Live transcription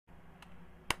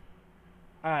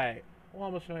Alright, well,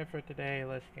 almost ready for today.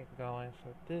 Let's get going. So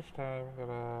this time I'm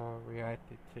gonna react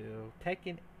to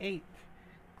Tekken 8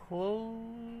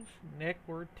 Closed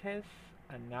Network Test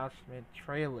Announcement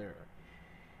Trailer.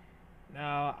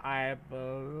 Now I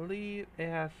believe it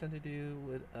has something to do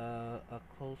with a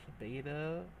closed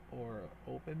beta or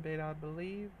open beta, I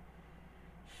believe.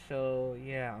 So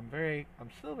yeah, I'm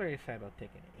still very excited about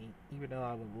Tekken 8, even though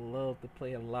I would love to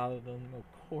play a lot of them, of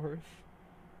course,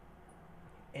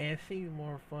 and it seems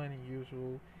more fun than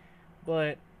usual.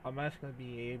 But I'm actually gonna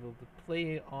be able to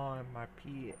play it on my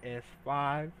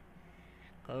PS5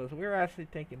 because we're actually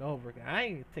taking over. I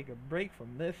ain't take a break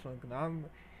from this one because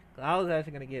I was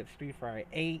actually gonna get Street Fighter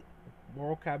 8,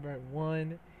 Mortal Kombat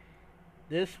 1,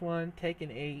 this one, Taken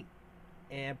 8,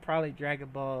 and probably Dragon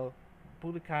Ball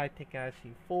Budokai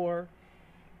Tenkaichi 4.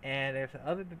 And there's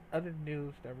other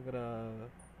news that we're gonna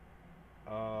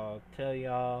tell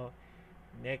y'all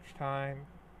next time.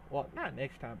 Well, not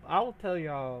next time. But I will tell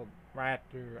y'all right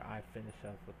after I finish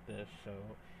up with this. So,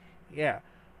 yeah.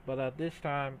 But this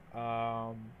time,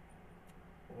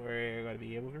 we're gonna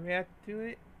be able to react to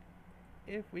it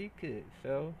if we could.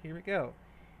 So here we go.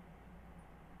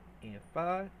 In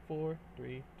five, four,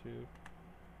 three, two.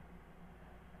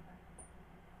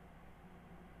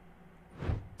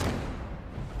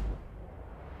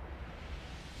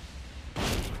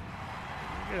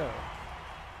 Here we go.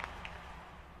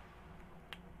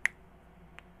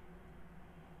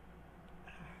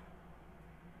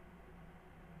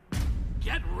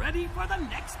 Get ready for the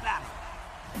next battle!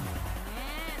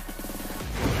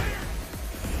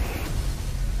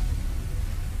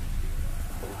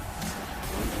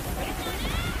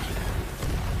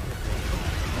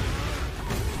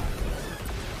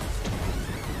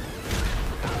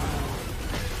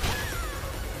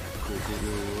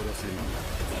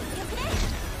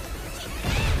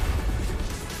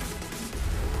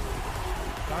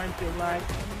 Starting to like,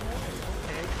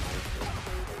 okay.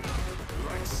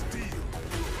 Like steel.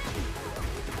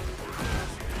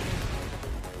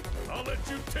 I'll let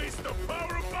you taste the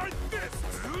power of my fists!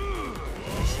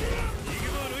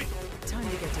 Time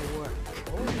to get to work.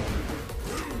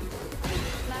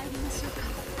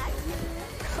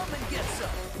 Come and get some!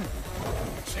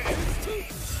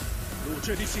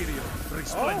 Luce di Sirio,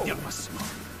 risplende al massimo.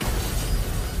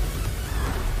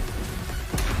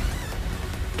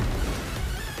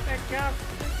 That guy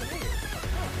from Tekken 8.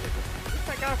 What's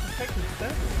that guy from Tekken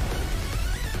 7?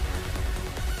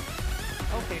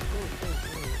 Okay, cool.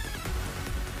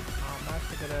 I'm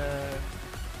actually gonna,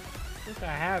 since I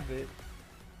have it,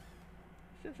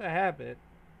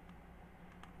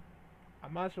 I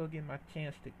might as well get my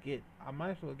chance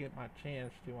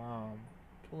to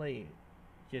play it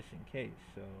just in case.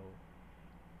 So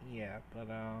yeah, but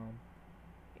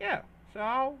yeah. So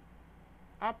I'll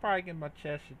probably get my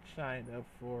chest signed up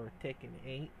for Tekken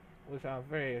 8, which I'm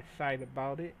very excited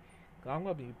about it. Cause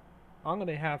I'm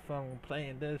gonna have fun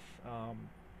playing this.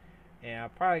 And I'll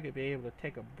probably gonna be able to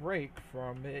take a break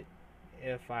from it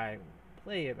if I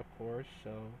play it, of course.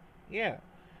 So yeah,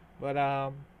 but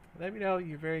let me know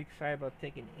you're very excited about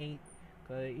Tekken 8,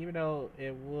 cause even though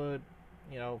it would,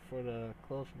 for the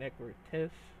close network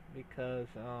test, because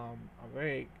I'm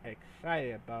very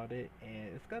excited about it,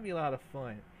 and it's gonna be a lot of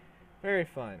fun, very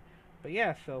fun. But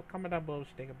yeah, so comment down below what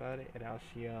you think about it, and I'll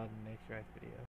see y'all in the next video.